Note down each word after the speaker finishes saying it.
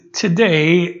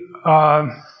Today,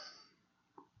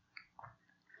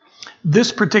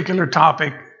 this particular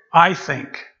topic, I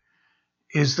think,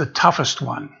 is the toughest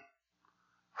one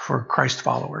for Christ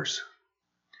followers.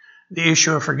 The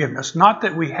issue of forgiveness. Not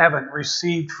that we haven't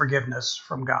received forgiveness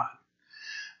from God,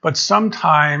 but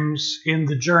sometimes in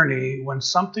the journey, when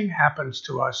something happens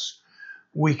to us,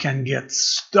 we can get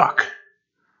stuck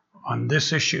on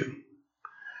this issue.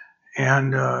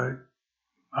 And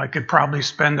I could probably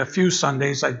spend a few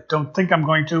Sundays. I don't think I'm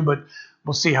going to, but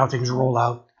we'll see how things roll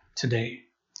out today.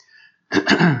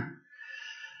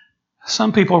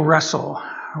 Some people wrestle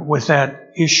with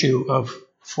that issue of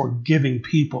forgiving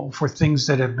people for things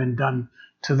that have been done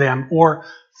to them or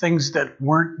things that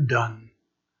weren't done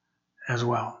as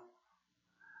well.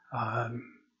 I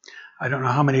don't know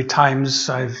how many times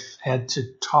I've had to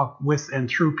talk with and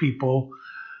through people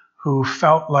who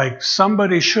felt like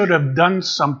somebody should have done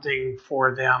something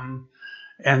for them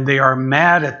and they are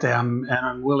mad at them and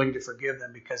unwilling to forgive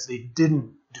them because they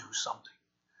didn't do something.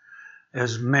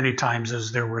 As many times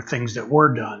as there were things that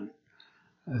were done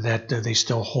that they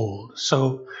still hold.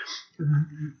 So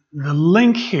the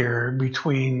link here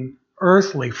between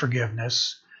earthly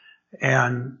forgiveness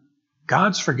and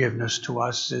God's forgiveness to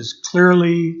us is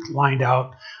clearly lined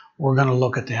out. We're going to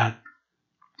look at that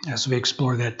as we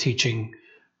explore that teaching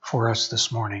for us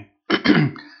this morning.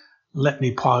 Let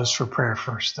me pause for prayer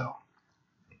first, though.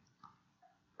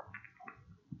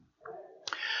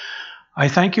 I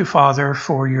thank you, Father,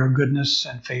 for your goodness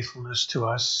and faithfulness to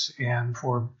us and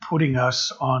for putting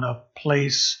us on a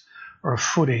place or a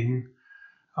footing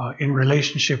in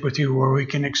relationship with you where we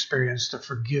can experience the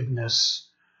forgiveness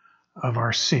of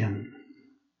our sin.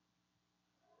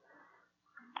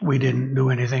 We didn't do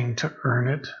anything to earn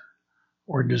it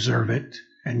or deserve it,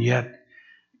 and yet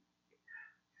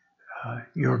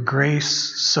your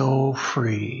grace so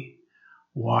free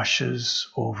washes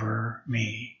over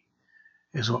me,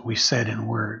 is what we said in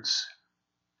words,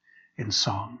 in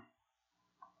song.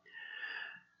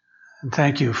 And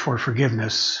thank you for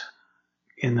forgiveness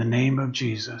in the name of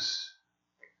Jesus.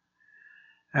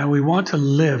 And we want to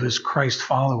live as Christ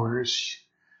followers.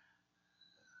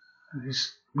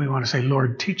 We want to say,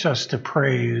 Lord, teach us to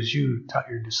pray as you taught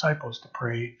your disciples to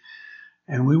pray.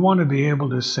 And we want to be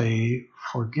able to say,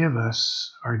 forgive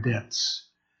us our debts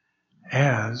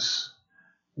as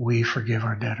we forgive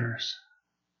our debtors.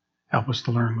 Help us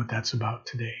to learn what that's about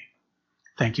today.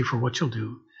 Thank you for what you'll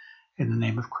do. In the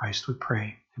name of Christ we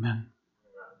pray. Amen.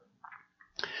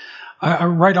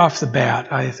 Right off the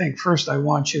bat, I think first I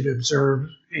want you to observe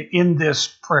in this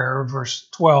prayer, verse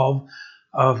 12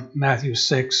 of Matthew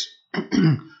 6,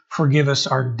 forgive us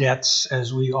our debts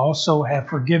as we also have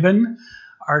forgiven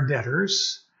our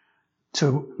debtors,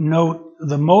 to note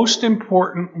the most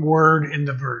important word in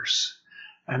the verse,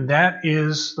 and that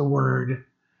is the word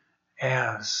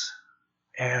as.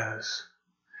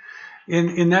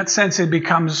 In that sense, it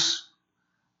becomes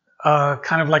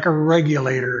kind of like a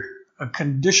regulator, a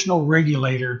conditional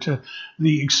regulator to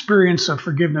the experience of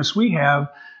forgiveness we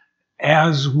have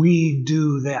as we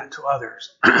do that to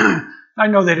others. I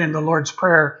know that in the Lord's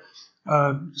Prayer,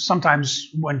 sometimes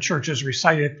when churches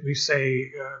recite it, we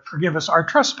say, forgive us our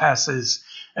trespasses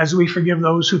as we forgive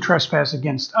those who trespass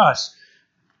against us.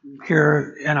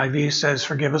 Here, NIV says,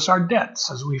 forgive us our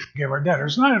debts as we forgive our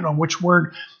debtors. And I don't know which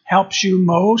word helps you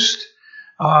most.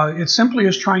 It simply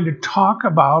is trying to talk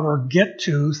about or get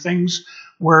to things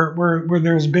where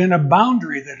there's been a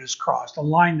boundary that is crossed, a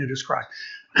line that is crossed.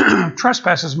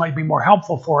 Trespasses might be more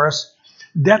helpful for us.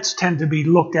 Debts tend to be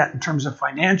looked at in terms of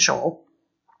financial.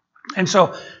 And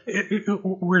so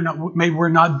we're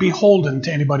not beholden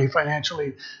to anybody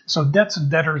financially. So debts and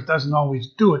debtors doesn't always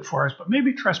do it for us, but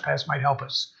maybe trespass might help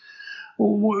us.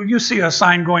 You see a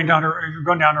sign going down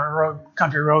a road,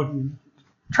 country road, and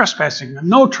trespassing,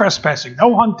 no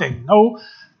hunting,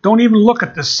 don't even look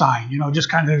at this sign, just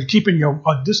kind of keeping you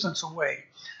a distance away.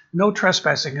 No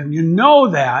trespassing. And you know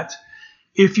that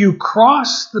if you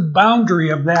cross the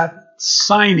boundary of that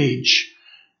signage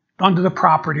onto the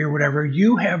property or whatever,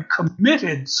 you have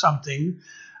committed something.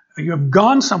 You have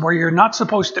gone somewhere you're not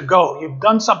supposed to go. You've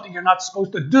done something you're not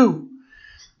supposed to do.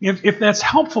 If that's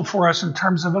helpful for us in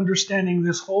terms of understanding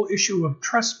this whole issue of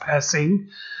trespassing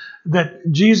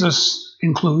that Jesus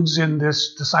includes in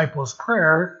this disciples'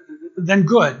 prayer, then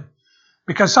good.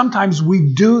 Because sometimes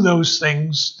we do those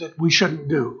things that we shouldn't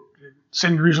do.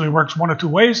 Sin usually works one of two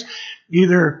ways.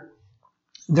 Either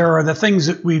there are the things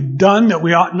that we've done that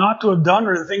we ought not to have done,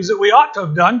 or the things that we ought to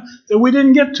have done that we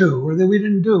didn't get to, or that we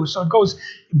didn't do. So it goes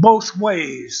both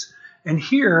ways. And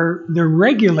here, the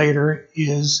regulator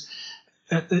is,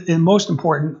 and most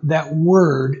important, that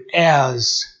word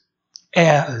as.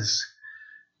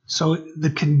 So the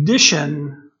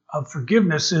condition of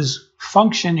forgiveness is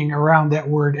functioning around that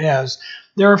word as.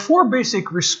 There are 4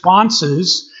 basic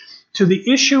responses to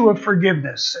the issue of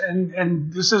forgiveness.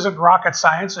 And this isn't rocket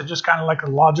science, it's just kind of like the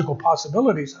logical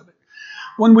possibilities of it.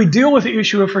 When we deal with the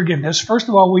issue of forgiveness, first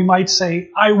of all, we might say,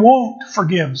 I won't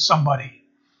forgive somebody.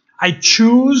 I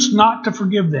choose not to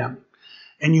forgive them.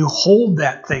 And you hold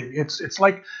that thing. It's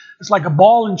like a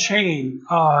ball and chain.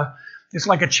 It's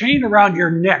like a chain around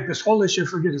your neck. This whole issue of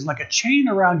forgiveness is like a chain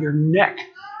around your neck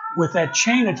with that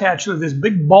chain attached to this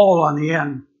big ball on the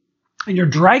end. And you're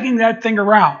dragging that thing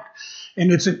around. And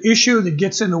it's an issue that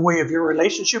gets in the way of your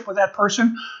relationship with that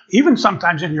person, even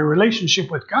sometimes in your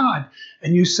relationship with God.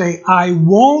 And you say, I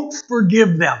won't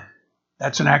forgive them.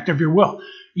 That's an act of your will.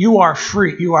 You are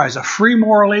free. You are, as a free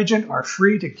moral agent, are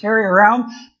free to carry around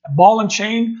a ball and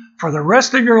chain for the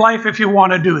rest of your life if you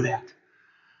want to do that.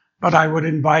 But I would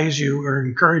advise you or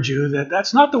encourage you that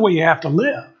that's not the way you have to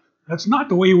live. That's not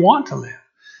the way you want to live.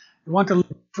 You want to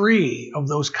live free of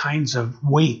those kinds of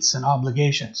weights and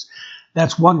obligations.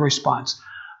 That's one response.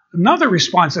 Another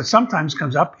response that sometimes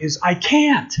comes up is, I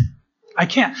can't.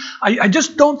 I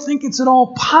just don't think it's at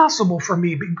all possible for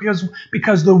me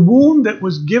because the wound that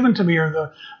was given to me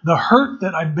or the hurt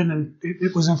that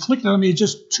it was inflicted on me is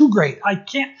just too great.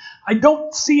 I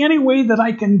don't see any way that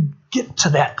I can get to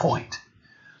that point.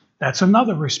 That's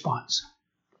another response.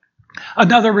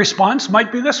 Another response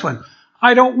might be this one.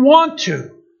 I don't want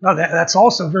to. Now that's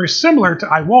also very similar to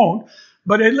I won't,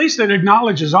 but at least it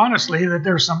acknowledges honestly that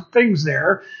there's some things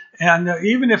there. And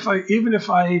even if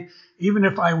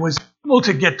I was able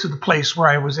to get to the place where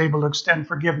I was able to extend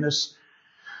forgiveness,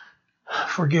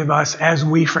 forgive us as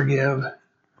we forgive,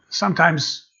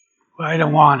 sometimes I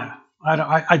don't want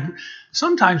to.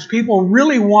 Sometimes people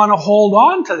really want to hold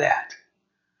on to that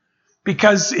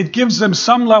because it gives them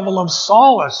some level of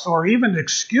solace or even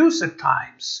excuse at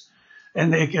times.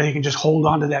 And they can just hold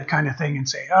on to that kind of thing and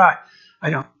say, I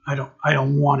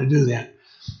don't want to do that.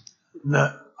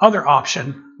 The other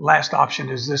option, last option,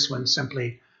 is this one,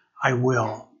 simply, I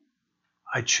will.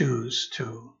 I choose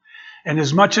to. And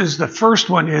as much as the first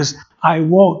one is, I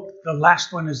won't, the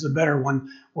last one is the better one,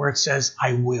 where it says,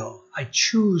 I will. I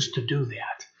choose to do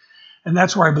that. And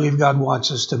that's where I believe God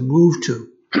wants us to move to.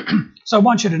 So I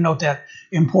want you to note that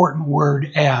important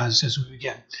word as we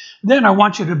begin. Then I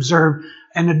want you to observe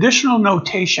an additional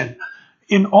notation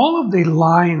in all of the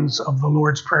lines of the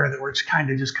Lord's Prayer that we're kind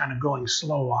of going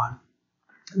slow on.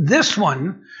 This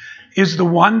one is the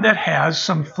one that has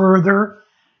some further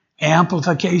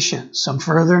amplification, some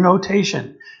further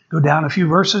notation. Go down a few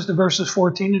verses to verses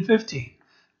 14 and 15.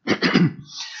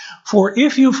 For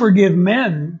if you forgive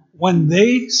men when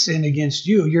they sin against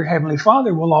you, your heavenly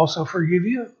Father will also forgive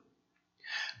you.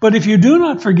 But if you do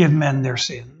not forgive men their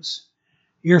sins,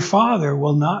 your Father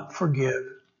will not forgive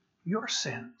your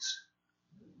sins.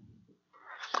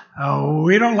 Oh,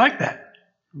 we don't like that.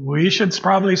 We should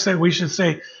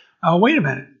say, oh, wait a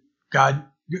minute, God,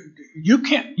 you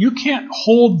can't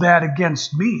hold that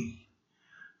against me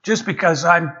just because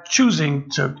I'm choosing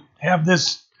to have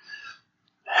this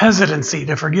hesitancy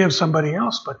to forgive somebody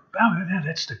else. But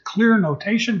that's the clear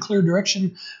notation, clear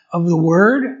direction of the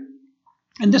word.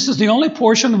 And this is the only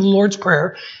portion of the Lord's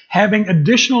Prayer having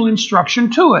additional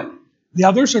instruction to it. The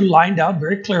others are lined out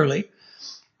very clearly.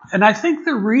 And I think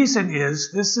the reason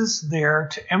is this is there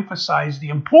to emphasize the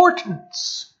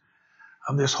importance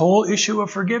of this whole issue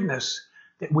of forgiveness,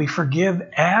 that we forgive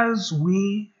as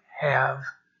we have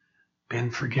been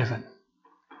forgiven,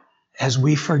 as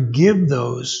we forgive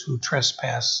those who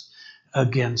trespass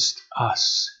against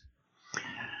us.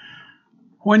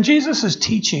 When Jesus is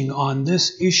teaching on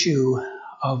this issue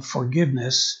of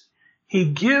forgiveness, he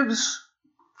gives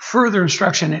further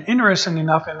instruction. And interesting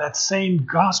enough, in that same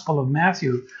Gospel of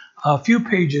Matthew, a few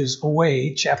pages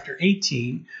away, chapter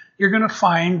 18, you're going to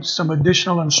find some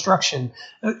additional instruction,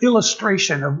 an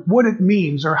illustration of what it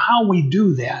means or how we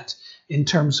do that in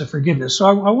terms of forgiveness. So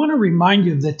I want to remind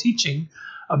you of the teaching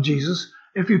of Jesus.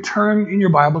 If you turn in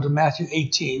your Bible to Matthew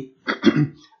 18,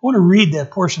 I want to read that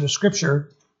portion of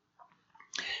Scripture.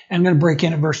 And I'm going to break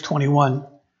in at verse 21.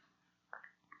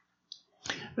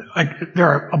 There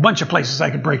are a bunch of places I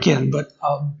could break in, but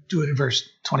I'll do it at verse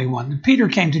 21. And Peter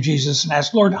came to Jesus and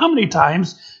asked, Lord, how many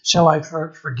times shall I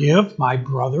forgive my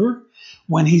brother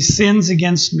when he sins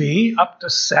against me? Up to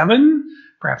 7?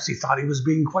 Perhaps he thought he was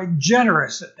being quite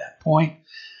generous at that point.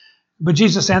 But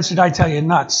Jesus answered, I tell you,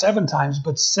 not 7 times,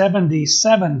 but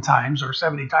 77 times, or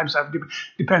 70 times 7.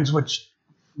 Depends which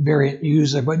variant you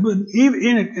use there. But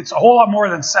even it's a whole lot more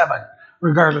than 7,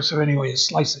 regardless of any way you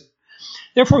slice it.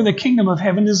 Therefore, the kingdom of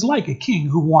heaven is like a king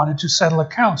who wanted to settle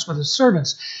accounts with his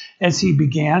servants. As he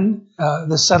began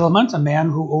the settlement, a man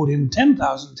who owed him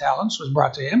 10,000 talents was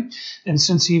brought to him. And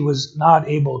since he was not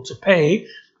able to pay,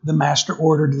 the master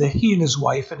ordered that he and his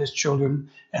wife and his children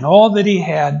and all that he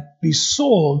had be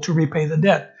sold to repay the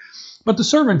debt. But the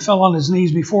servant fell on his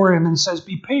knees before him and says,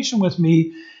 "Be patient with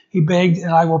me," he begged,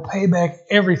 "and I will pay back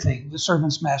everything." The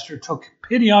servant's master took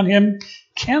pity on him,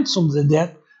 canceled the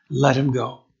debt, let him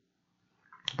go.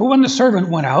 But when the servant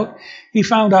went out, he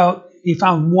found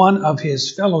one of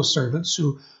his fellow servants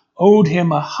who owed him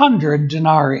 100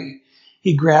 denarii.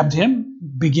 He grabbed him,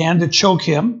 began to choke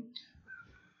him.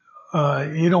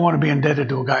 You don't want to be indebted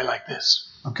to a guy like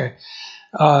this. Okay.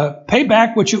 "Pay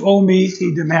back what you owe me,"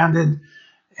 he demanded.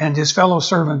 And his fellow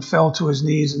servant fell to his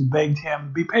knees and begged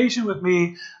him, "Be patient with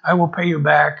me, I will pay you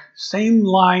back." Same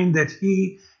line that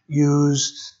he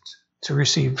used to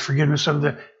receive forgiveness of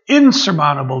the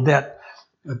insurmountable debt,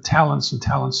 talents and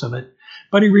talents of it.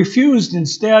 But he refused.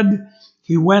 Instead,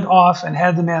 he went off and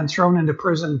had the man thrown into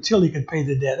prison until he could pay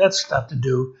the debt. That's tough to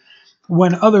do.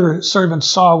 When other servants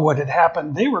saw what had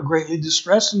happened, they were greatly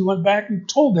distressed and went back and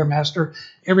told their master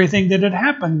everything that had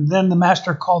happened. Then the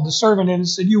master called the servant in and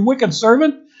said, "You wicked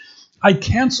servant, I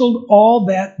canceled all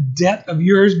that debt of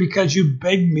yours because you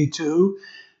begged me to.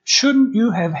 Shouldn't you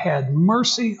have had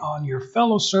mercy on your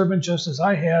fellow servant just as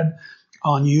I had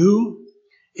on you?"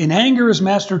 In anger, his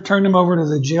master turned him over to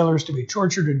the jailers to be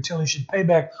tortured until he should pay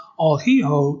back all he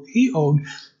owed.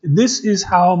 "This is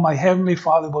how my heavenly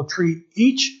Father will treat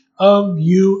each of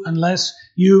you unless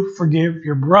you forgive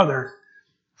your brother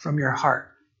from your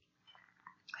heart."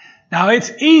 Now,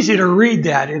 it's easy to read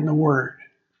that in the Word.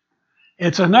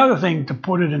 It's another thing to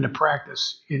put it into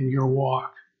practice in your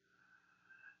walk.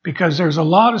 Because there's a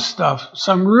lot of stuff,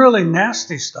 some really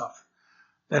nasty stuff,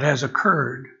 that has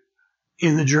occurred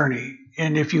in the journey.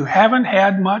 And if you haven't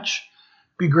had much,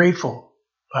 be grateful.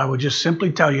 I would just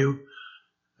simply tell you,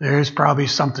 there's probably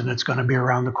something that's going to be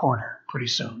around the corner pretty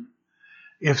soon.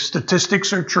 If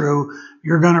statistics are true,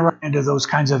 you're going to run into those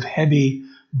kinds of heavy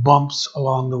bumps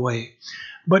along the way.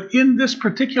 But in this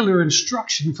particular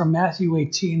instruction from Matthew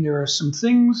 18, there are some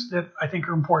things that I think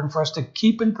are important for us to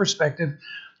keep in perspective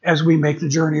as we make the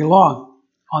journey along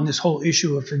on this whole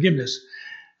issue of forgiveness.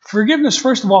 Forgiveness,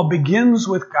 first of all, begins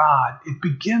with God. It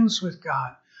begins with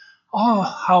God. Oh,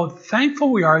 how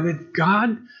thankful we are that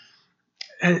God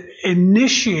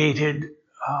initiated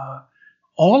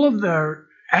all of the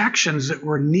actions that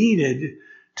were needed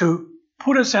to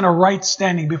put us in a right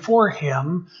standing before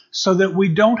Him so that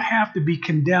we don't have to be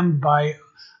condemned by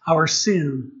our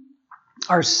sin.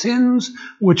 Our sins,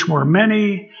 which were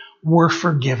many, were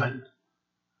forgiven.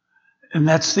 And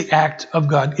that's the act of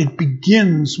God. It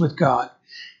begins with God.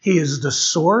 He is the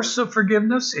source of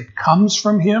forgiveness. It comes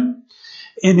from Him.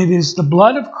 And it is the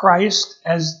blood of Christ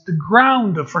as the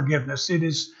ground of forgiveness.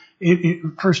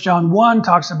 1 John 1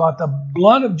 talks about the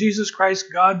blood of Jesus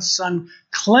Christ, God's Son,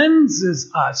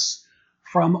 cleanses us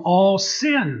from all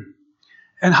sin.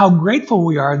 And how grateful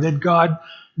we are that God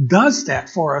does that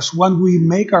for us when we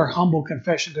make our humble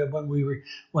confession, that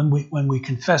when we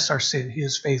confess our sin, He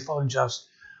is faithful and just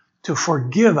to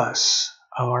forgive us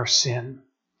of our sin.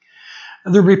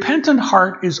 The repentant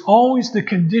heart is always the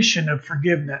condition of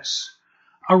forgiveness.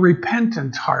 A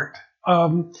repentant heart.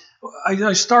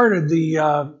 I started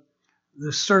the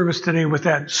service today with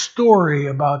that story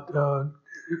about the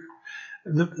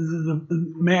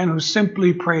man who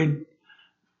simply prayed,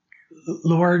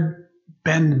 "Lord,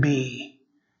 bend me."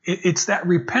 It's that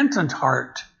repentant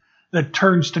heart that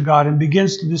turns to God and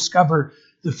begins to discover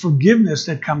the forgiveness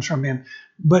that comes from Him.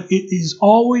 But it is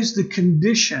always the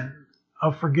condition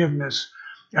of forgiveness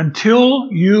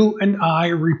until you and I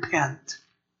repent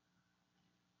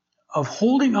of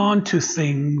holding on to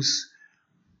things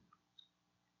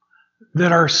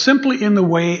that are simply in the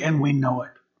way and we know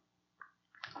it.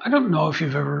 I don't know if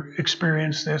you've ever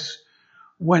experienced this.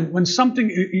 When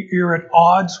you're at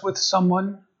odds with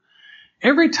someone,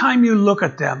 every time you look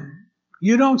at them,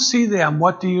 you don't see them.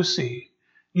 What do you see?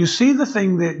 You see the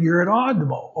thing that you're at odds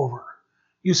over.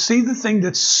 You see the thing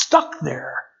that's stuck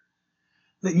there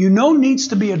that you know needs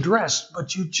to be addressed,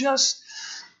 but you just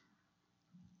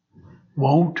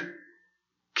won't,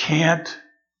 can't,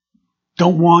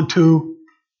 don't want to.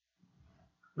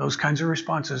 Those kinds of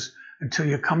responses until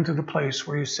you come to the place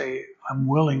where you say, "I'm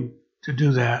willing to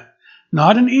do that."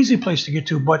 Not an easy place to get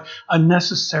to, but a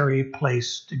necessary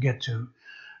place to get to.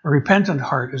 A repentant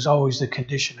heart is always the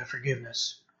condition of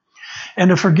forgiveness.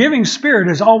 And a forgiving spirit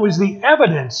is always the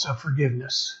evidence of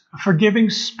forgiveness. A forgiving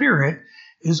spirit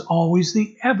is always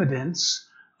the evidence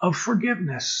of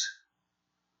forgiveness.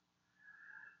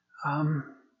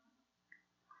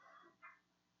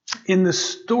 in the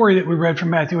story that we read from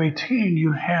Matthew 18,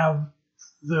 you have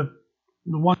the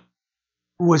one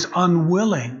who was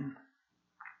unwilling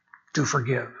to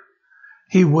forgive.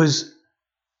 There was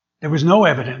no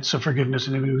evidence of forgiveness,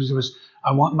 and it was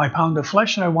I want my pound of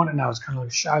flesh and I want it now. It's kind of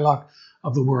like Shylock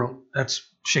of the world. That's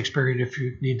Shakespearean if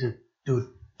you need to do a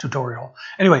tutorial.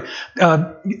 Anyway,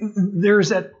 there's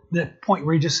that point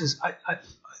where he just says,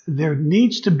 there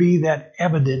needs to be that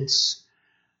evidence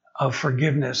of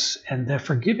forgiveness, and the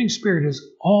forgiving spirit is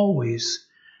always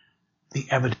the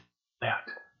evidence of that.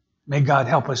 May God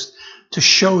help us to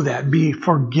show that, be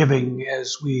forgiving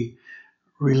as we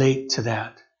relate to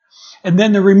that. And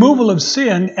then the removal of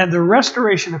sin and the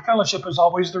restoration of fellowship is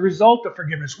always the result of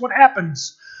forgiveness. What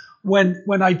happens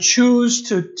when I choose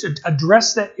to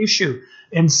address that issue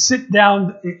and sit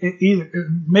down, either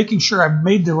making sure I've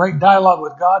made the right dialogue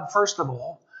with God, first of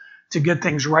all, to get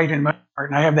things right in my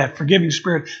heart, and I have that forgiving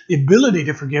spirit, the ability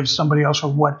to forgive somebody else for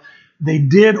what they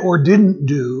did or didn't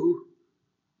do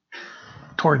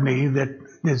toward me that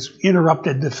has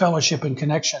interrupted the fellowship and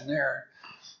connection there.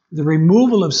 The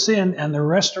removal of sin and the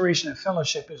restoration of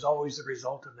fellowship is always the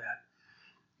result of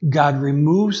that. God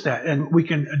removes that, and we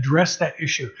can address that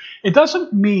issue. It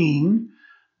doesn't mean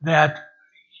that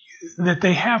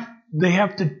they have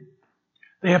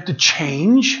to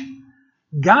change.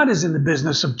 God is in the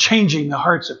business of changing the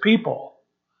hearts of people.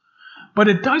 But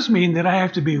it does mean that I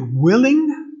have to be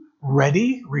willing,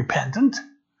 ready, repentant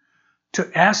to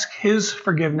ask His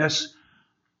forgiveness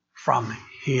from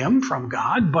Him, from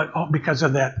God, but because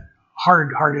of that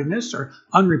hard-heartedness or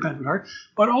unrepentant heart,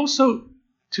 but also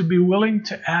to be willing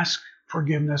to ask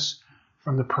forgiveness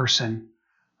from the person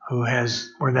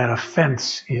where that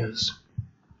offense is.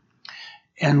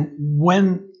 And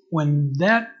when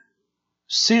that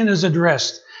sin is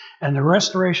addressed and the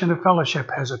restoration of fellowship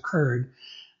has occurred,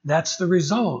 that's the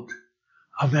result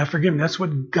of that forgiveness. That's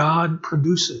what God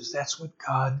produces. That's what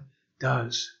God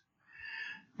does.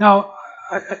 Now,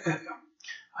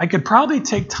 I could probably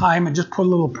take time and just put a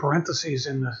little parentheses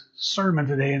in the sermon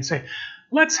today and say,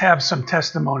 let's have some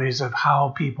testimonies of how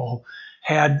people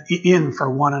had in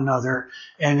for one another.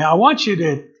 And I want you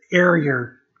to air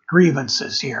your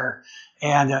grievances here.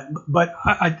 But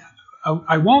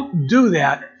I won't do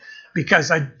that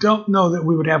because I don't know that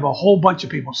we would have a whole bunch of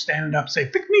people standing up and say,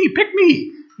 pick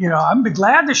me. I'd be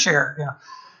glad to share,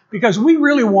 because we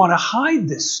really want to hide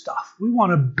this stuff. We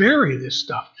want to bury this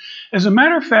stuff. As a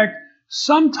matter of fact,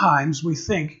 sometimes we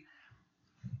think,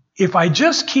 if I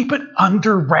just keep it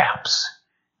under wraps,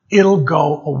 it'll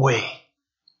go away.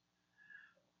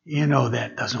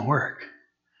 That doesn't work.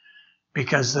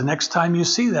 Because the next time you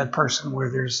see that person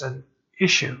where there's an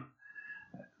issue,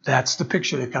 that's the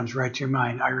picture that comes right to your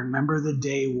mind. I remember the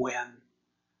day when.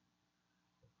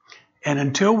 And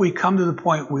until we come to the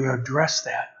point we address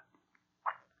that,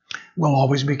 we'll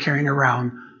always be carrying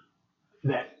around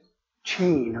that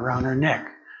chain around our neck,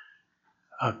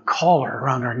 a collar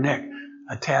around our neck,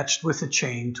 attached with a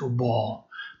chain to a ball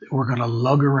that we're going to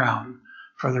lug around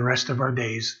for the rest of our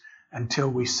days until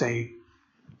we say,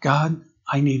 God,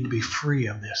 I need to be free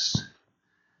of this.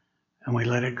 And we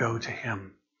let it go to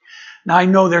Him. Now, I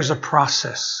know there's a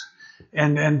process.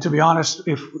 And to be honest,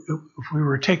 if we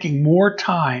were taking more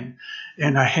time,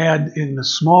 and I had in the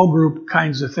small group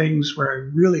kinds of things where I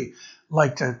really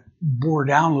like to bore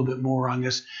down a little bit more on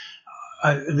this,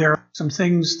 there are some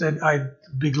things that I'd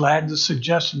be glad to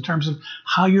suggest in terms of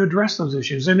how you address those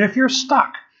issues. And if you're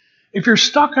stuck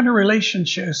in a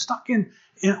relationship, stuck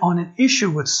on an issue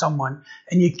with someone,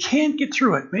 and you can't get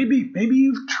through it, maybe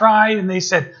you've tried and they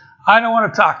said, I don't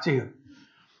want to talk to you.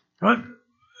 But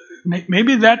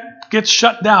maybe that gets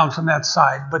shut down from that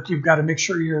side, but you've got to make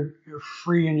sure you're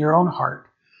free in your own heart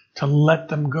to let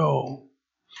them go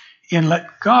and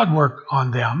let God work on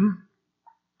them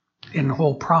in the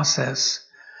whole process.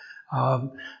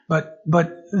 But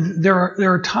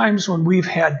there are times when we've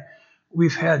had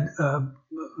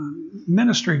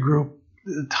ministry group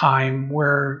time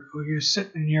where you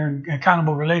sit in your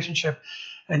accountable relationship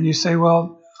and you say,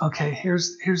 well, okay,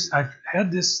 here's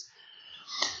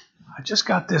I just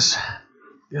got this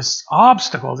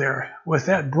obstacle there with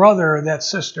that brother or that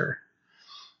sister.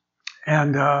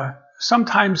 And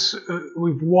sometimes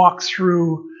we've walked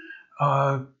through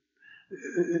some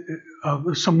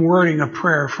wording of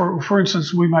prayer. For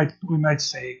instance, we might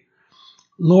say,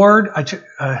 Lord, I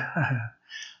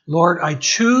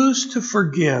choose to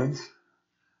forgive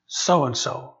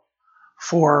so-and-so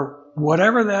for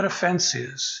whatever that offense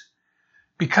is,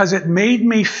 because it made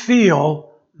me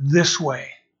feel this way.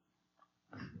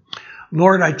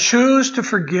 Lord, I choose to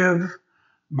forgive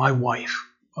my wife.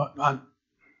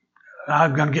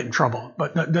 I'm going to get in trouble,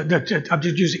 but I'm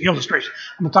just using illustration.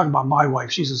 I'm talking about my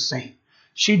wife. She's a saint.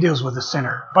 She deals with a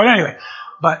sinner. But anyway,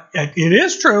 but it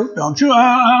is true. Don't you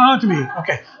to me.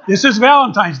 Okay, this is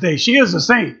Valentine's Day. She is a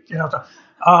saint.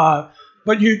 But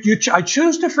I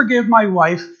choose to forgive my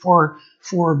wife for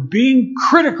being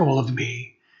critical of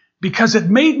me because it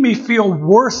made me feel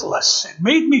worthless. It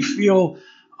made me feel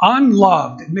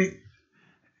unloved.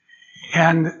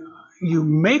 And you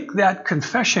make that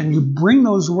confession, you bring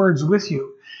those words with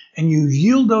you, and you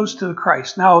yield those to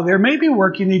Christ. Now, there may be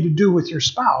work you need to do with your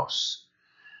spouse,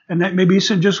 and that maybe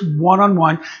some just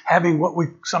one-on-one, having what we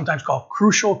sometimes call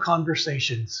crucial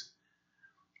conversations.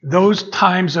 Those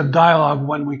times of dialogue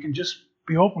when we can just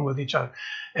be open with each other.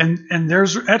 And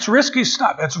that's risky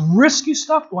stuff. That's risky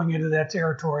stuff going into that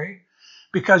territory,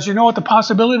 because you know what the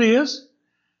possibility is?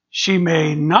 She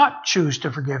may not choose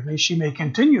to forgive me. She may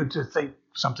continue to think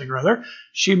something or other.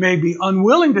 She may be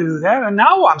unwilling to do that, and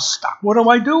now I'm stuck. What do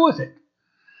I do with it?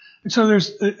 And so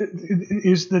is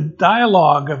the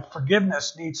dialogue of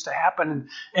forgiveness needs to happen.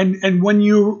 And when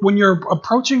you're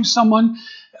approaching someone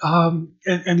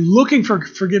and looking for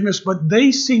forgiveness, but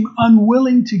they seem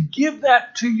unwilling to give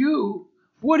that to you,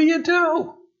 what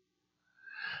do?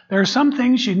 There are some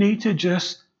things you need to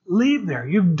just leave there.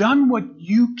 You've done what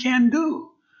you can do.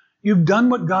 You've done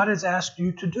what God has asked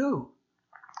you to do.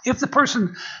 If the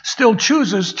person still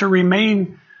chooses to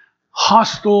remain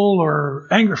hostile or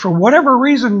angry for whatever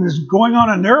reason is going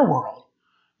on in their world,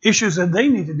 issues that they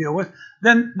need to deal with,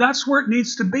 then that's where it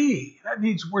needs to be.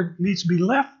 Where it needs to be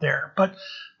left there. But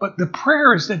the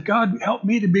prayer is that God help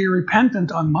me to be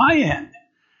repentant on my end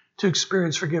to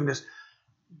experience forgiveness.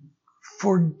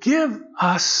 Forgive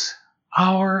us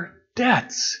our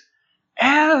debts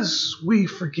as we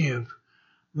forgive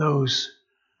those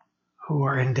who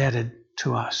are indebted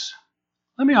to us.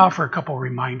 Let me offer a couple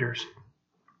reminders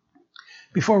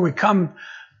before we come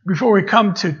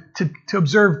to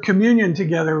observe communion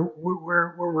together,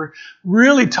 where we're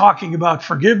really talking about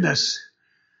forgiveness,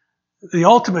 the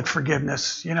ultimate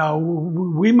forgiveness. You know,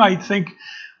 we might think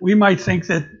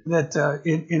that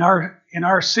in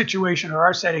our situation or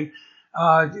our setting,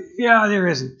 there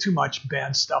isn't too much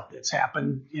bad stuff that's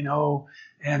happened, you know,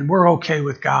 and we're okay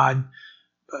with God.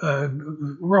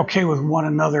 We're okay with one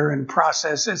another and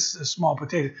process. It's a small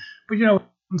potato. But, you know,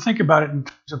 think about it in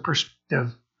terms of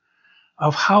perspective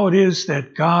of how it is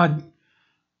that God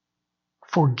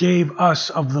forgave us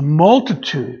of the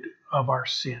multitude of our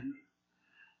sin.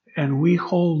 And we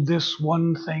hold this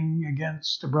one thing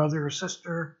against a brother or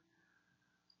sister.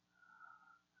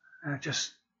 And it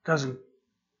just doesn't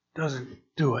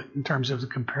do it in terms of the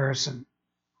comparison.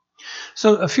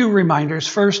 So a few reminders.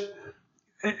 First,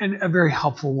 and a very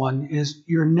helpful one, is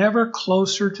you're never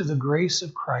closer to the grace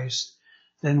of Christ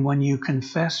than when you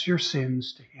confess your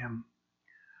sins to Him.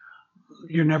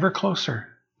 You're never closer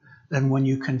than when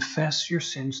you confess your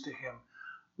sins to Him.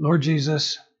 Lord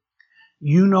Jesus,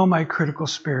 you know my critical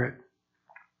spirit.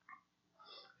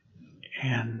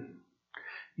 And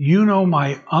you know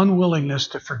my unwillingness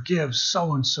to forgive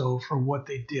so-and-so for what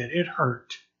they did. It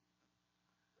hurt.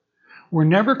 We're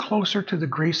never closer to the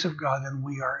grace of God than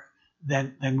we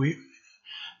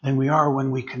are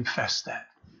when we confess that.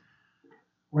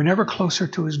 We're never closer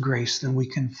to His grace than we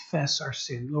confess our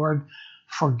sin. Lord,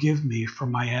 forgive me for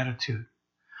my attitude.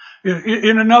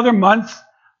 In another month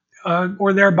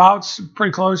or thereabouts,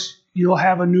 pretty close, you'll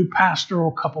have a new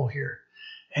pastoral couple here,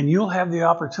 and you'll have the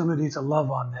opportunity to love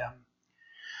on them.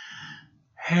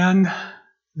 And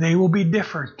they will be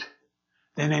different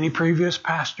than any previous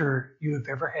pastor you have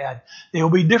ever had. They will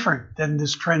be different than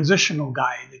this transitional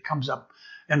guy that comes up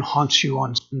and haunts you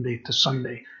on Sunday to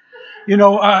Sunday. You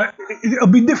know, it'll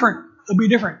be different. It'll be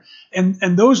different.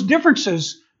 And those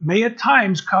differences may at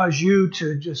times cause you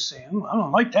to just say, I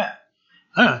don't like that.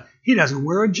 He doesn't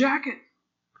wear a jacket.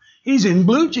 He's in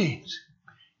blue jeans.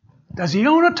 Does he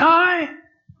own a tie?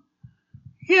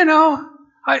 You know,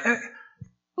 I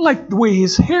like the way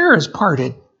his hair is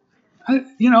parted.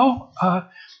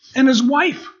 And his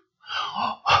wife.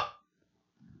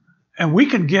 And we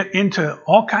can get into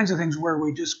all kinds of things where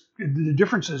the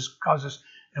differences cause us,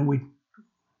 and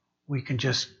we can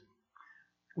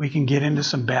get into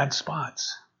some bad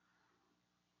spots.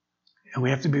 And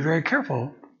we have to be very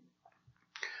careful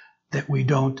that we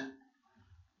don't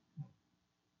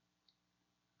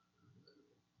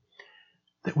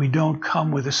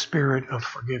come with a spirit of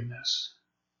forgiveness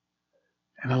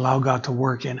and allow God to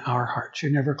work in our hearts.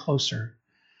 You're never closer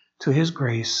to His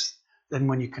grace than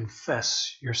when you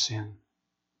confess your sin.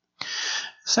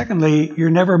 Secondly, you're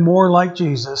never more like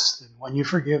Jesus than when you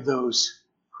forgive those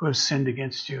who have sinned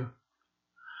against you.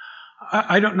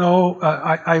 I don't know.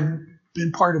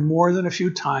 been part of more than a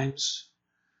few times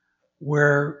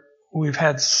where we've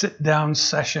had sit-down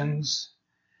sessions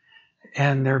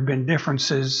and there have been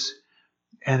differences,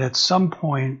 and at some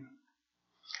point,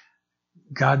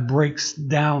 God breaks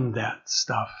down that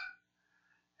stuff,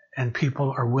 and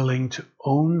people are willing to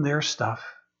own their stuff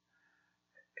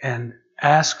and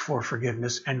ask for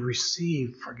forgiveness and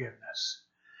receive forgiveness.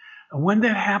 And when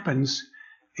that happens,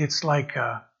 it's like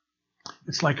a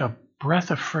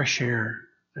breath of fresh air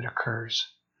that occurs,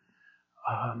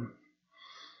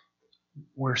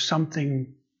 where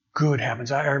something good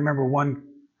happens. I remember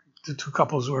the two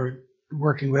couples we were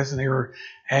working with, and they were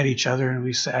at each other, and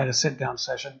we had a sit-down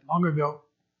session long ago.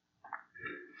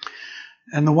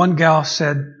 And the one gal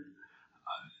said,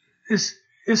 "This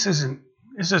isn't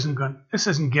good. This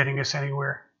isn't getting us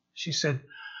anywhere." She said,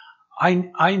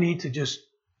 "I need to just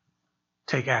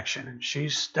take action." And she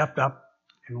stepped up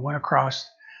and went across,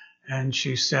 and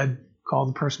she said, called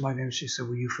the person by name. She said,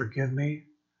 "Will you forgive me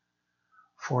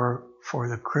for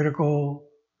the critical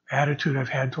attitude I've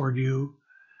had toward you?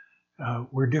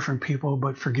 We're different people,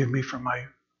 but forgive me for my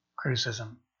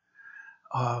criticism."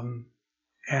 And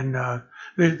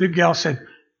the gal said,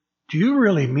 "Do you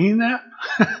really mean that?"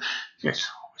 Yes,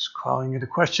 I was calling it a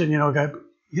question, guy.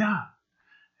 Yeah.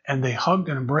 And they hugged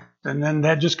and embraced, and then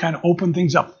that just kind of opened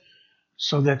things up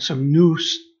so that some new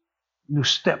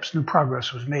steps, new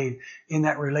progress was made in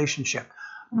that relationship.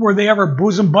 Were they ever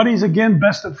bosom buddies again,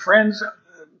 best of friends?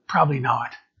 Probably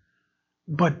not.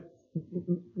 But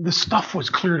the stuff was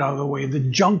cleared out of the way. The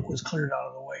junk was cleared out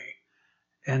of the way.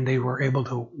 And they were able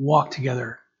to walk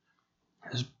together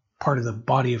as part of the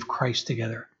body of Christ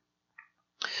together.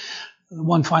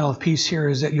 One final piece here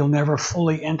is that you'll never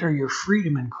fully enter your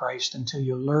freedom in Christ until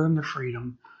you learn the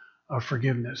freedom of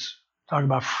forgiveness. Talk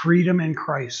about freedom in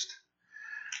Christ.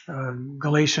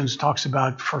 Galatians talks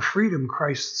about, for freedom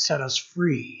Christ set us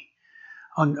free.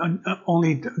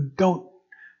 Only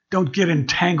don't get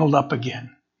entangled up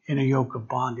again in a yoke of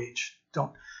bondage.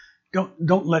 Don't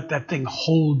let that thing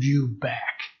hold you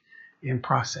back in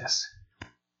process.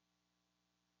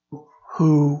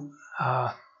 Who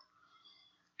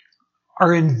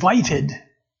are invited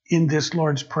in this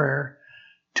Lord's Prayer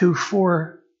to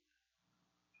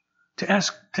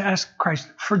ask Christ,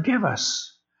 forgive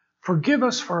us. Forgive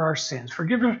us for our sins.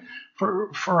 Forgive us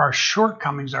for our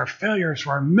shortcomings, our failures,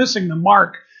 for our missing the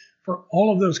mark, for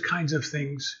all of those kinds of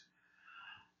things.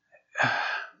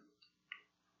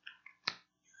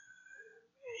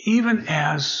 Even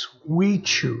as we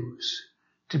choose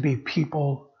to be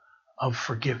people of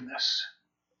forgiveness.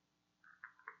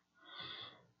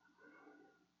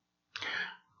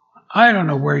 I don't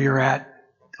know where you're at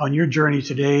on your journey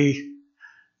today.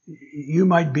 You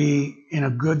might be in a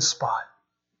good spot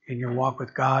in your walk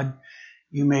with God.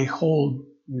 You may hold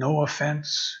no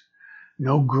offense,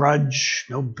 no grudge,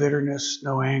 no bitterness,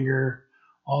 no anger,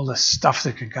 all the stuff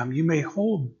that could come. You may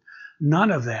hold none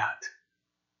of that.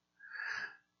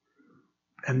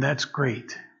 And that's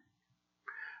great.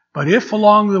 But if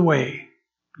along the way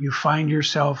you find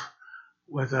yourself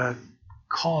with a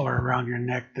collar around your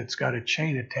neck that's got a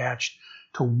chain attached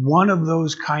to one of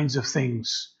those kinds of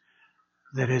things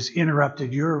that has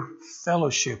interrupted your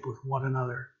fellowship with one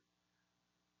another,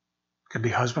 it could be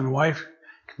husband and wife,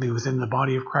 it could be within the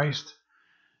body of Christ.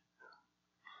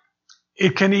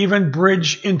 It can even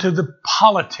bridge into the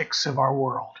politics of our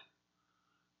world.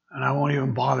 And I won't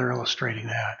even bother illustrating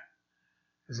that,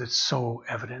 because it's so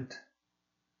evident.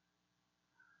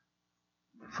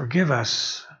 Forgive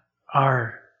us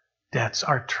our debts,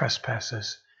 our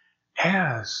trespasses,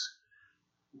 as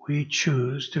we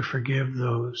choose to forgive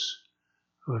those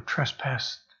who have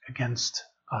trespassed against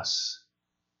us.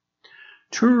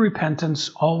 True repentance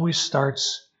always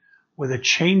starts with a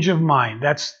change of mind.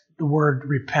 That's the word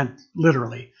repent,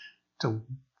 literally. To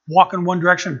walk in one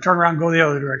direction, turn around, go the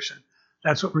other direction.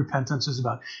 That's what repentance is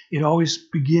about. It always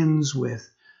begins with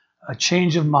a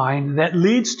change of mind that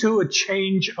leads to a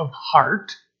change of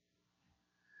heart,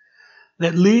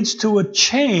 that leads to a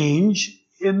change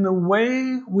in the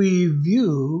way we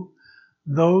view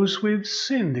those we've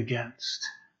sinned against.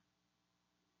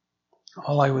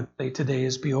 All I would say today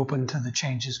is be open to the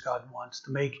changes God wants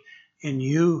to make in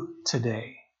you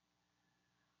today.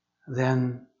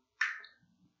 Then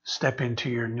step into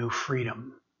your new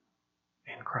freedom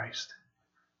in Christ.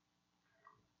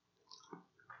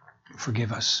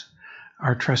 Forgive us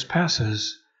our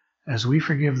trespasses as we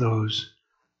forgive those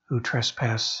who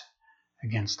trespass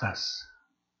against us.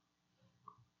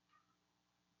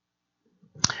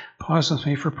 Pause with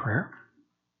me for prayer.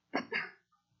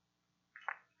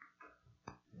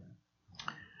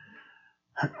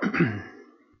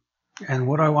 And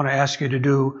what I want to ask you to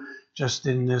do just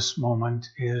in this moment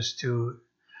is to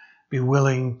be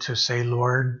willing to say,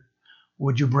 Lord,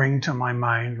 would you bring to my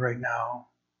mind right now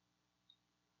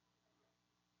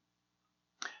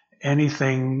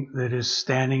anything that is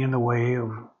standing in the way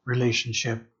of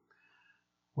relationship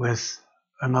with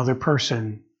another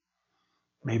person,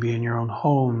 maybe in your own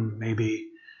home, maybe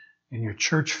in your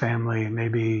church family,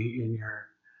 maybe in your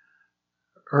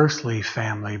earthly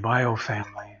family, bio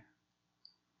family,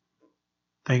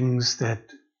 things that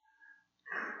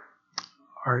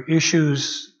are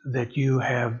issues that you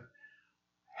have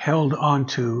held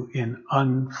onto in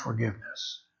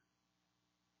unforgiveness.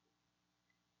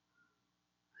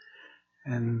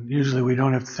 And usually we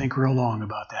don't have to think real long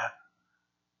about that.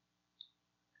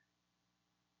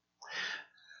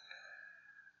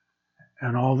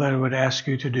 And all that I would ask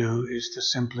you to do is to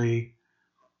simply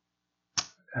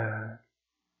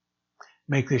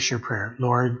make this your prayer.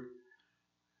 Lord,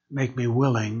 make me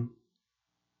willing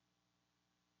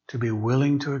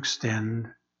to extend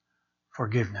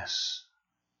forgiveness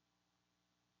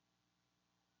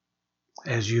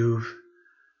as you've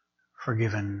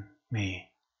forgiven me.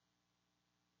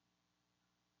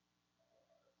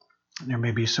 There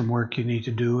may be some work you need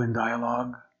to do in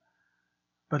dialogue,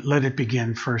 but let it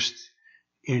begin first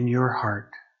in your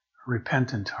heart, a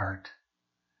repentant heart,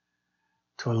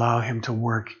 to allow him to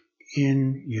work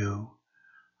in you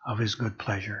of his good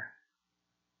pleasure.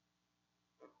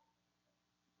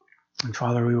 And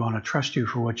Father, we want to trust you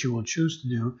for what you will choose to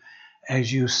do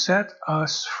as you set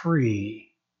us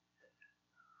free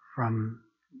from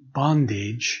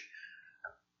bondage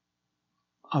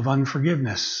of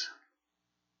unforgiveness.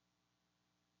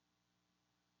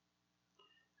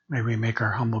 May we make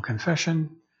our humble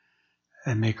confession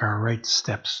and make our right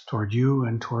steps toward you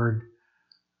and toward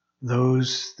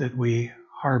those that we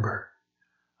harbor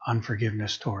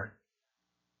unforgiveness toward.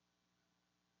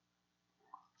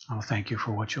 I'll thank you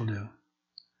for what you'll do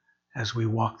as we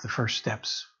walk the first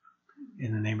steps.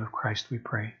 In the name of Christ we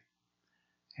pray.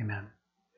 Amen.